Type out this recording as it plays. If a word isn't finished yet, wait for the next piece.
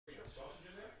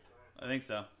I think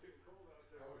so.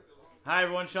 Hi,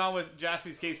 everyone. Sean with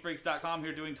JaspysCaseBreaks.com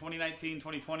here doing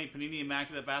 2019-2020 Panini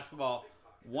Immaculate Basketball.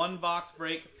 One box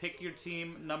break. Pick your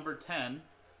team number 10.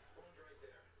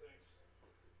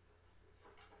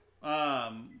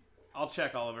 I'll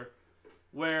check, Oliver.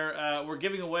 Where we're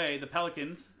giving away the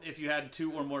Pelicans if you had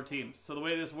 2 or more teams. So the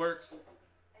way this works,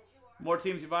 more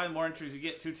teams you buy, the more entries you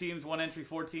get. 2 teams, 1 entry,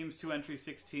 4 teams, 2 entries,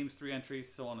 6 teams, 3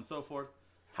 entries, so on and so forth.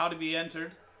 How to be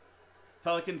entered.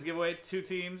 Pelicans giveaway, 2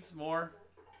 teams, more,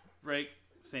 break.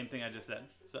 Same thing I just said.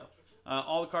 So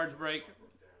all the cards break.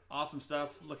 Awesome stuff.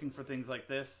 Looking for things like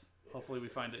this. Hopefully we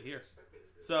find it here.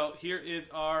 So here is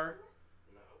our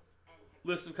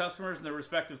list of customers and their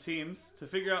respective teams. To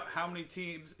figure out how many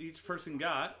teams each person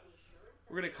got,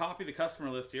 we're going to copy the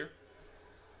customer list here,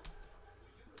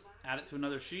 add it to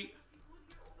another sheet,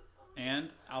 and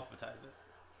alphabetize it.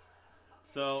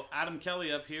 So Adam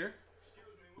Kelly up here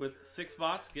with 6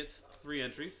 spots gets 3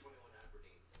 entries.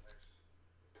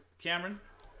 Cameron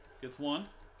gets 1.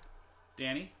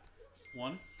 Danny,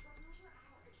 1.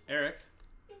 Eric,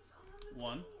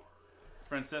 1.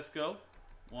 Francesco,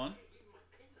 1.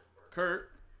 Kurt,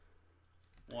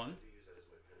 1.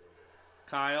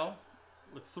 Kyle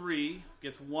with 3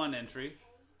 gets 1 entry,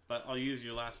 but I'll use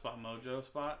your last spot mojo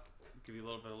spot. Give you a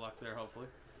little bit of luck there, hopefully.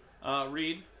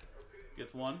 Reed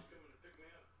gets 1.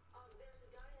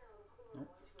 Nope.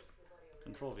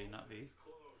 Control V, not V.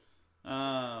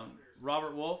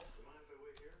 Robert Wolf.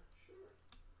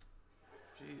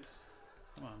 Jeez.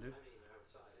 Come on, dude.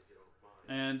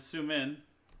 And Sue Min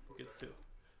gets 2.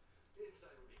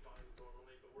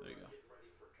 There you go.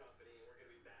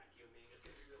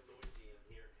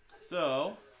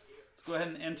 So, let's go ahead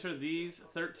and enter these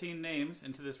 13 names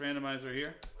into this randomizer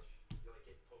here.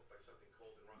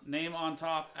 Name on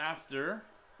top after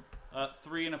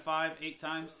 3 and a 5, 8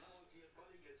 times.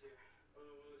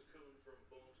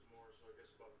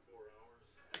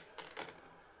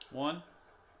 1,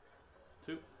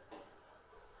 2.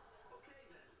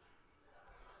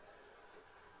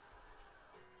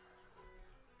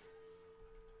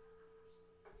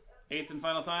 Eighth and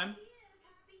final time.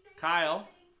 Kyle,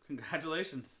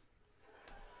 congratulations.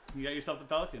 You got yourself the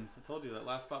Pelicans. I told you that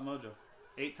last spot mojo.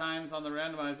 8 times on the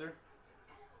randomizer.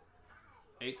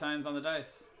 8 times on the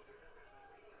dice.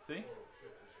 See?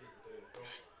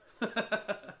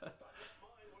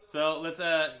 So let's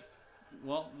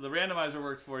well, the randomizer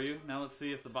worked for you. Now let's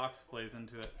see if the box plays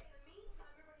into it.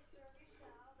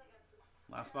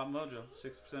 Last spot mojo.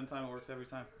 60% of the time it works every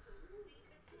time.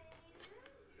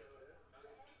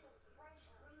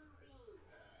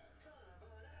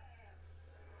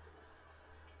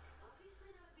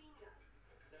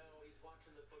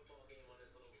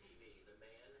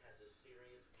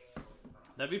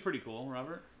 That'd be pretty cool,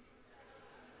 Robert.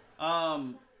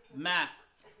 Matt,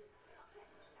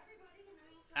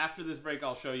 after this break,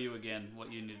 I'll show you again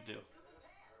what you need to do.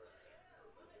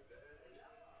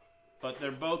 But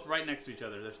they're both right next to each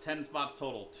other. There's 10 spots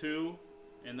total. 2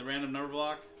 in the random number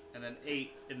block, and then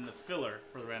 8 in the filler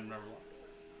for the random number block.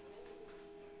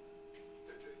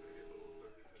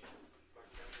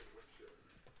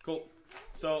 Cool.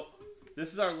 So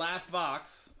this is our last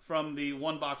box from the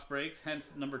 1 box breaks,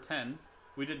 hence number 10.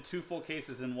 We did 2 full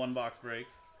cases in 1 box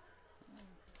breaks.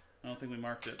 I don't think we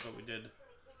marked it, but we did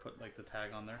put like the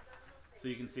tag on there. So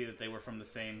you can see that they were from the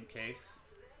same case.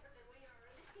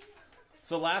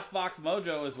 So last box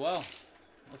mojo as well.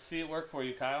 Let's see it work for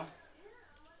you, Kyle.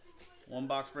 1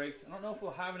 box breaks. I don't know if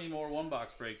we'll have any more 1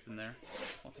 box breaks in there.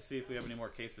 We'll have to see if we have any more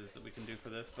cases that we can do for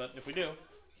this. But if we do,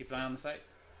 keep an eye on the site.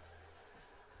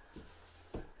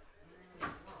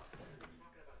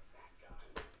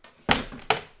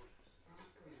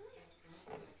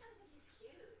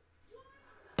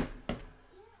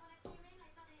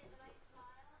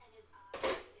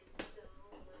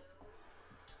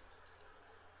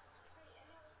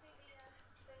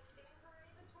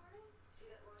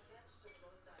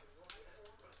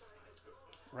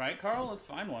 Right, Carl? Let's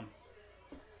find one.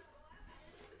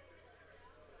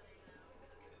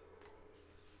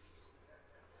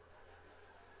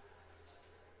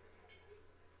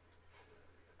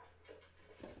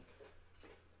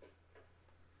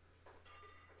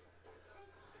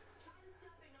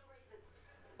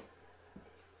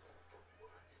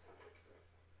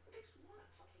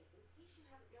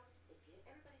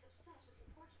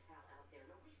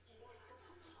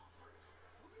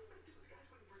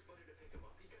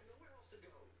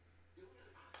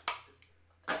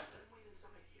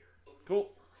 Cool.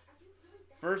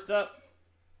 First up,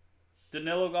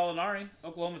 Danilo Gallinari,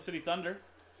 Oklahoma City Thunder.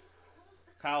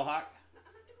 Kyle Hawk.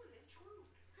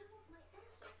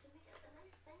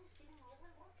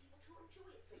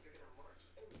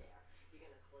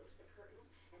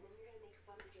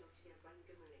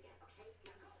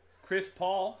 Chris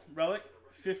Paul, relic,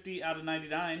 50 out of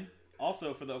 99.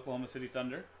 Also for the Oklahoma City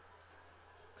Thunder.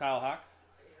 Kyle Hawk.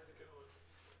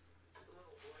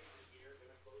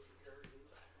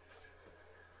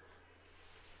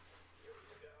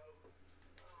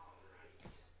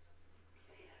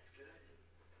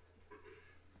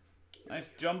 Nice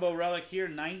jumbo relic here,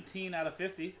 19 out of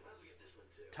 50.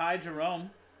 Ty Jerome,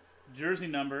 jersey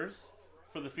numbers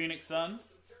for the Phoenix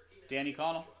Suns. Danny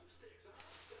Connell.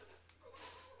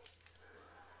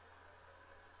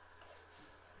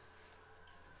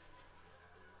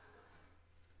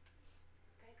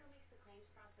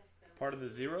 Part of the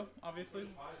zero, obviously.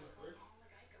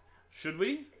 Should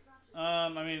we? I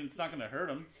mean, it's not going to hurt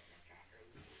him.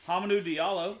 Hamidou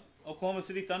Diallo, Oklahoma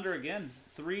City Thunder again.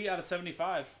 3 out of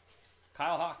 75.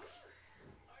 Kyle Hawk.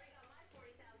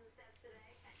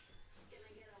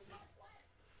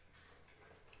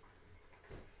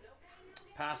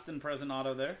 Past and present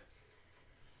auto there.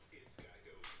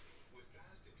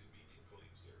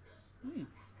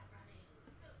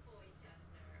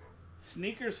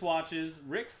 Sneaker swatches,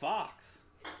 Rick Fox.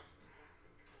 A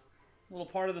little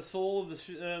part of the soul of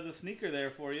the sneaker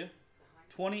there for you.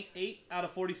 28 out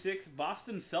of 46,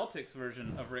 Boston Celtics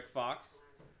version of Rick Fox.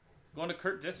 Going to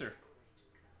Kurt Disser.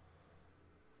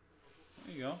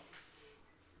 There you go.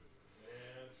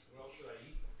 And what else should I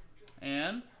eat?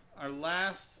 And our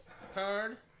last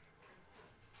card.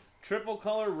 Triple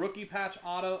color rookie patch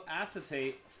auto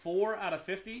acetate. 4 out of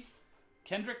 50.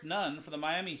 Kendrick Nunn for the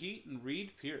Miami Heat and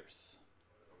Reed Pierce.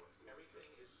 Everything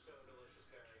is so delicious,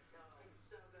 Barry. It's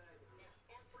so good.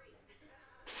 And free.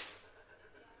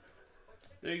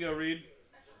 There you go, Reed.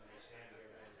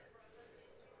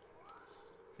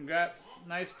 Congrats.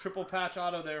 Nice triple patch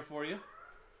auto there for you.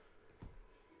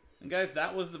 And guys,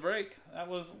 that was the break. That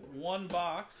was one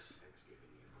box.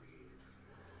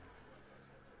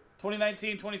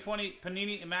 2019-2020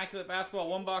 Panini Immaculate Basketball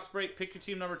one box break. Pick your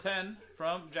team number 10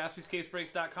 from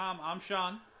JaspysCaseBreaks.com. I'm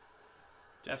Sean.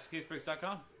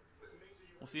 JaspysCaseBreaks.com.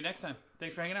 We'll see you next time.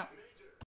 Thanks for hanging out.